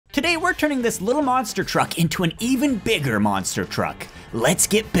today we're turning this little monster truck into an even bigger monster truck. Let's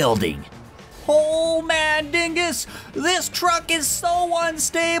get building. Oh man, Dingus, this truck is so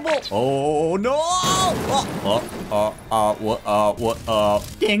unstable. Oh no!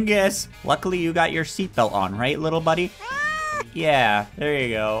 Dingus, luckily you got your seatbelt on, right, little buddy? Yeah, there you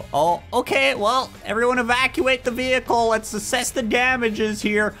go. Oh, okay, well, everyone evacuate the vehicle. Let's assess the damages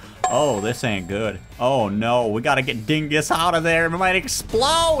here. Oh, this ain't good. Oh no, we gotta get Dingus out of there. It might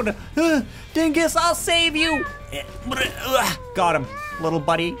explode. Dingus, I'll save you. Got him. Little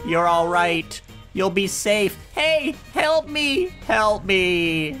buddy, you're all right. You'll be safe. Hey, help me. Help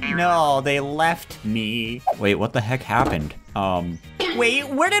me. No, they left me. Wait, what the heck happened? Wait,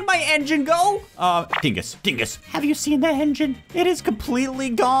 where did my engine go? Dingus, have you seen the engine? It is completely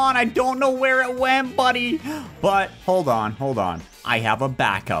gone. I don't know where it went, buddy. But hold on. I have a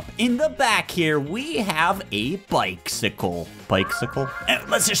backup. In the back here, we have a bicycle. Bicycle?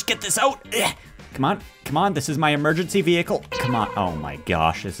 Let's just get this out. Come on, this is my emergency vehicle. Come on, oh my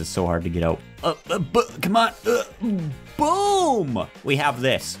gosh, this is so hard to get out. Come on, boom! We have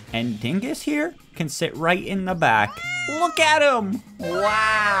this, and Dingus here can sit right in the back. Look at him,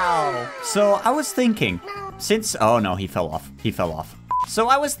 wow. So I was thinking, oh no, he fell off. So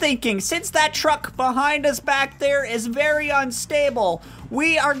I was thinking, since that truck behind us back there is very unstable,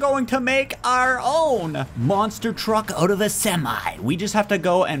 we are going to make our own monster truck out of a semi. We just have to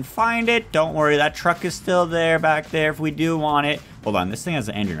go and find it. Don't worry, that truck is still there back there if we do want it. Hold on, this thing has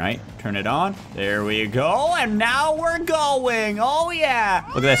an engine, right? Turn it on. There we go, and now we're going. Oh yeah,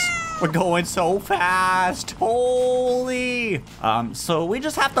 look at this. We're going so fast, holy. So we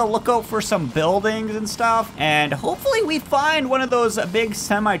just have to look out for some buildings and stuff, and hopefully we find one of those big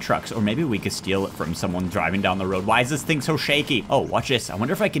semi trucks, or maybe we could steal it from someone driving down the road. Why is this thing so shaky? Oh, watch this. I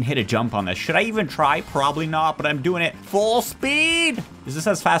wonder if I can hit a jump on this. Should I even try? Probably not, but I'm doing it full speed. Is this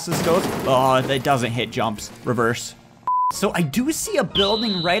as fast as it goes? Oh, it doesn't hit jumps. Reverse. So I do see a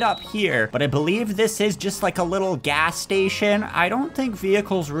building right up here, but I believe this is just like a little gas station. I don't think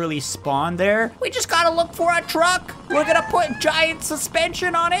vehicles really spawn there. We just gotta look for a truck. We're gonna put giant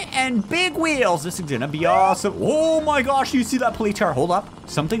suspension on it and big wheels. This is gonna be awesome. Oh my gosh, you see that police car? Hold up,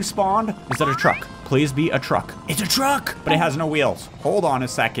 something spawned. Is that a truck? Please be a truck. It's a truck, but it has no wheels. Hold on a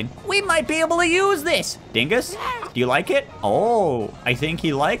second. We might be able to use this. Dingus, do you like it? Oh, I think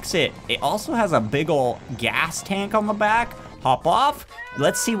he likes it. It also has a big ol' gas tank on the back. Hop off.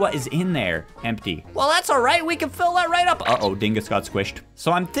 Let's see what is in there. Empty. Well, that's all right. We can fill that right up. Uh-oh, Dingus got squished.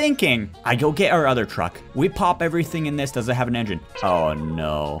 So I'm thinking I go get our other truck. We pop everything in this. Does it have an engine? Oh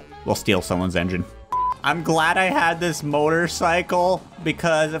no, we'll steal someone's engine. I'm glad I had this motorcycle,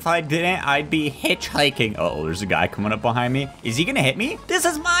 because if I didn't, I'd be hitchhiking. Uh-oh, there's a guy coming up behind me. Is he gonna hit me? This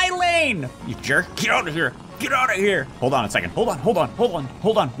is my lane! You jerk, get out of here. Get out of here. Hold on a second. Hold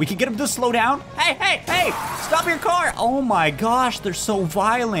on. We can get him to slow down. Hey, stop your car. Oh my gosh, they're so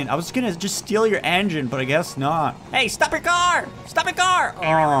violent. I was gonna just steal your engine, but I guess not. Hey, stop your car.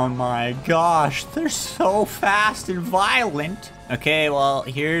 Oh my gosh, they're so fast and violent. Okay, well,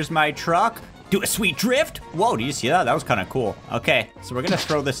 here's my truck. Do a sweet drift. Whoa, do you see that? That was kind of cool. Okay, so we're gonna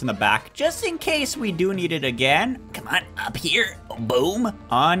throw this in the back just in case we do need it again. Come on, up here. Boom.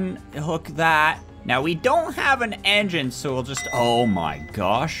 Unhook that. Now we don't have an engine, so we'll just, oh my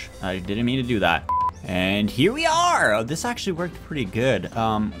gosh. I didn't mean to do that. And here we are. Oh, this actually worked pretty good.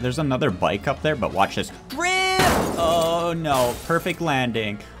 There's another bike up there, but watch this. Drift! Oh no, perfect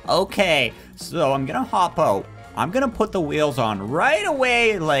landing. Okay, so I'm gonna hop out. I'm gonna put the wheels on right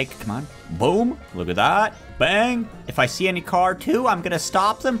away, like, come on, boom, look at that, bang. If I see any car too, I'm gonna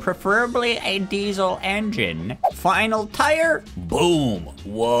stop them, preferably a diesel engine. Final tire, boom,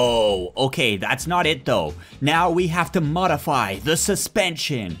 whoa. Okay, that's not it though. Now we have to modify the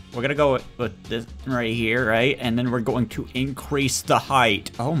suspension. We're gonna go with this right here, right? And then we're going to increase the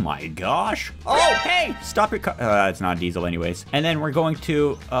height. Oh my gosh. Oh, hey, stop your car. It's not diesel anyways. And then we're going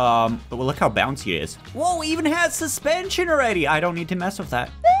to, well, look how bouncy it is. Whoa, even has suspension already. I don't need to mess with that.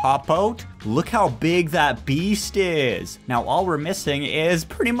 Hop out. Look how big that beast is. Now all we're missing is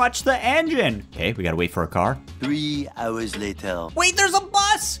pretty much the engine. Okay, we gotta wait for a car. 3 hours later. Wait, there's a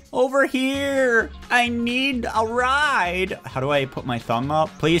bus over here. I need a ride. How do I put my thumb up?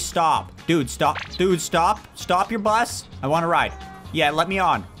 Please stop. Dude, stop. Stop your bus. I want a ride. Yeah, let me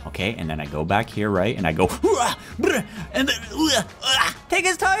on. Okay, and then I go back here, right? And I go, and then, take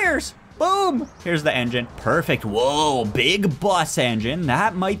his tires. Boom! Here's the engine. Perfect. Whoa, big bus engine.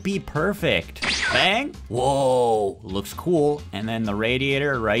 That might be perfect. Bang. Whoa, looks cool. And then the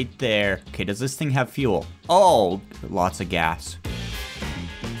radiator right there. Okay, does this thing have fuel? Oh, lots of gas.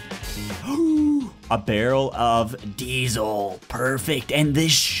 A barrel of diesel. Perfect. And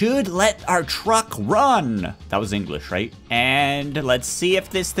this should let our truck run. That was English, right? And let's see if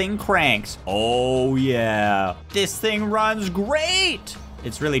this thing cranks. Oh, yeah. This thing runs great.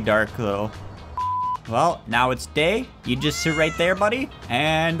 It's really dark, though. Well, now it's day. You just sit right there, buddy.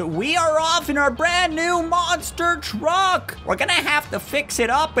 And we are off in our brand new monster truck. We're gonna have to fix it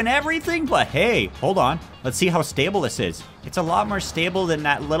up and everything, but hey, hold on. Let's see how stable this is. It's a lot more stable than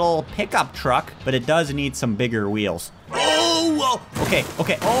that little pickup truck, but it does need some bigger wheels. Oh, whoa. Okay.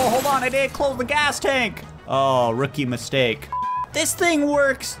 Oh, hold on, I didn't close the gas tank. Oh, rookie mistake. This thing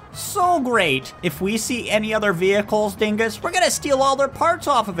works so great. If we see any other vehicles, Dingus, we're gonna steal all their parts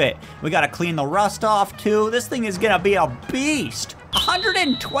off of it. We gotta clean the rust off too. This thing is gonna be a beast.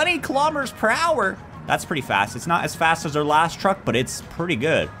 120 kilometers per hour. That's pretty fast. It's not as fast as our last truck, but it's pretty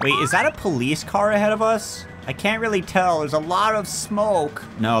good. Wait, is that a police car ahead of us? I can't really tell. There's a lot of smoke.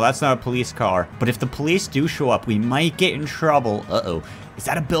 No, that's not a police car. But if the police do show up, we might get in trouble. Uh-oh. Is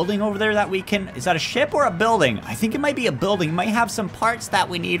that a building over there that we can... Is that a ship or a building? I think it might be a building. It might have some parts that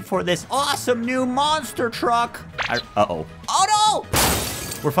we need for this awesome new monster truck. Uh-oh. Oh, no!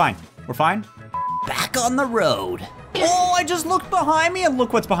 We're fine. We're fine. Back on the road. Oh, I just looked behind me and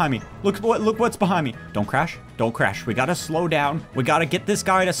look what's behind me. Look what's behind me. Don't crash. Don't crash. We gotta slow down. We gotta get this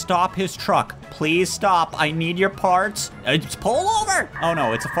guy to stop his truck. Please stop. I need your parts. Just pull over. Oh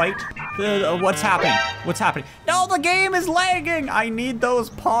no, it's a fight. What's happening? What's happening? No, the game is lagging. I need those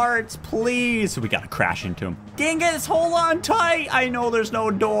parts, please. We gotta crash into him. Dingus, hold on tight. I know there's no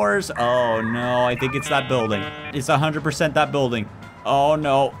doors. Oh no, I think it's that building. It's 100% that building. Oh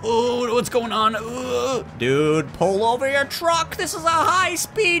no. Ooh, what's going on? Ooh. Dude, pull over your truck. This is a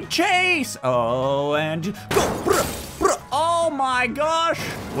high-speed chase. Oh, and go. Oh my gosh.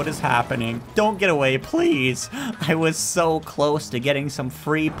 What is happening? Don't get away, please. I was so close to getting some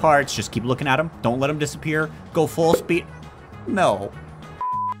free parts. Just keep looking at him. Don't let him disappear. Go full speed. No.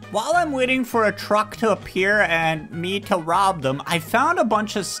 While I'm waiting for a truck to appear and me to rob them, I found a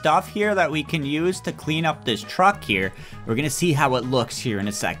bunch of stuff here that we can use to clean up this truck here. We're gonna see how it looks here in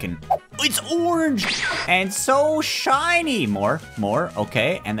a second. It's orange and so shiny. More,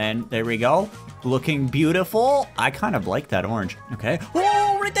 okay. And then there we go. Looking beautiful. I kind of like that orange. Okay.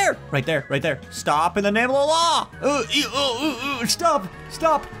 Oh, right there. Stop in the name of the law.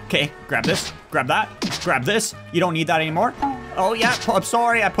 Stop. Okay, grab this, grab that, grab this. You don't need that anymore. Oh yeah, I'm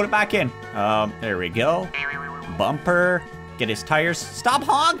sorry, I put it back in. There we go. Bumper, get his tires. Stop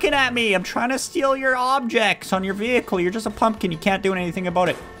honking at me. I'm trying to steal your objects on your vehicle. You're just a pumpkin, you can't do anything about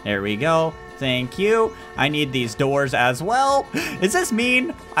it. There we go, thank you. I need these doors as well. Is this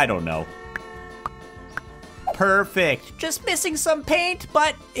mean? I don't know. Perfect. Just missing some paint,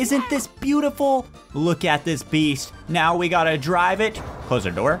 but isn't this beautiful? Look at this beast. Now we gotta drive it. Close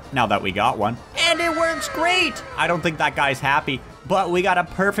our door, now that we got one. And it works great. I don't think that guy's happy, but we got a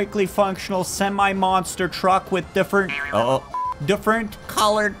perfectly functional semi-monster truck with different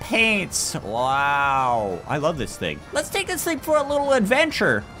colored paints. Wow. I love this thing. Let's take this thing for a little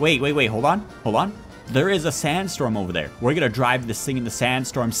adventure. Wait, hold on. There is a sandstorm over there. We're gonna drive this thing in the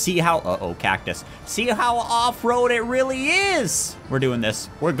sandstorm, see how, cactus. See how off-road it really is. We're doing this,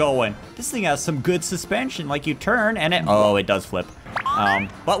 we're going. This thing has some good suspension, like you turn and it does flip.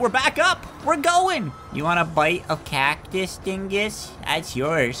 But we're back up, we're going. You want a bite of cactus, Dingus? That's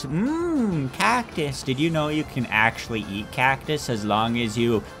yours. Cactus. Did you know you can actually eat cactus as long as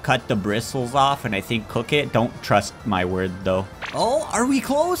you cut the bristles off and I think cook it? Don't trust my word though. Oh, are we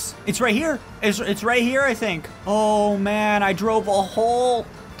close? It's right here. It's right here, I think. Oh man, I drove a whole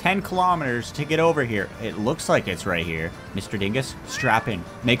 10 kilometers to get over here. It looks like it's right here. Mr. Dingus, strap in.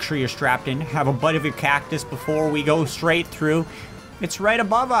 Make sure you're strapped in. Have a bite of your cactus before we go straight through. It's right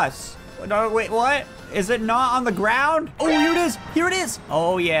above us. No, wait, what? Is it not on the ground? Oh, here it is.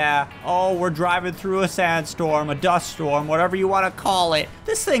 Oh yeah. Oh, we're driving through a sandstorm, a dust storm, whatever you want to call it.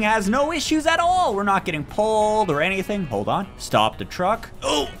 This thing has no issues at all. We're not getting pulled or anything. Hold on. Stop the truck.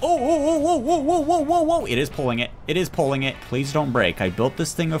 Oh, whoa. It is pulling it. Please don't break. I built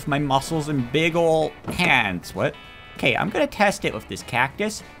this thing with my muscles and big ol' hands. What? Okay, I'm gonna test it with this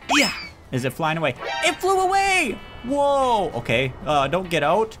cactus. Yeah. Is it flying away? It flew away! Whoa, okay, don't get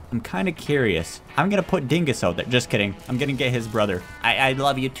out. I'm kind of curious. I'm gonna put Dingus out there. Just kidding. I'm gonna get his brother. I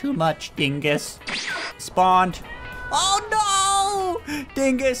love you too much, Dingus. Spawned. Oh no!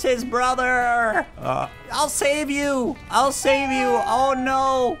 Dingus, his brother! I'll save you! Oh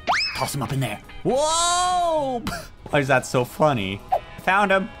no! Toss him up in there. Whoa! Why is that so funny?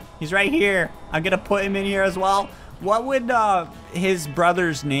 Found him. He's right here. I'm gonna put him in here as well. What would his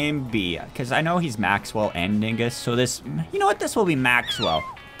brother's name be? Because I know he's Maxwell and Dingus, so this, you know what, this will be Maxwell.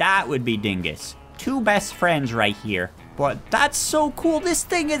 That would be Dingus. two best friends right here. But that's so cool. This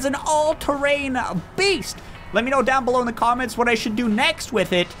thing is an all-terrain beast. Let me know down below in the comments what I should do next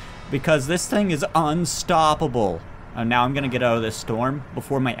with it, because this thing is unstoppable. Now I'm gonna get out of this storm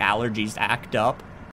before my allergies act up.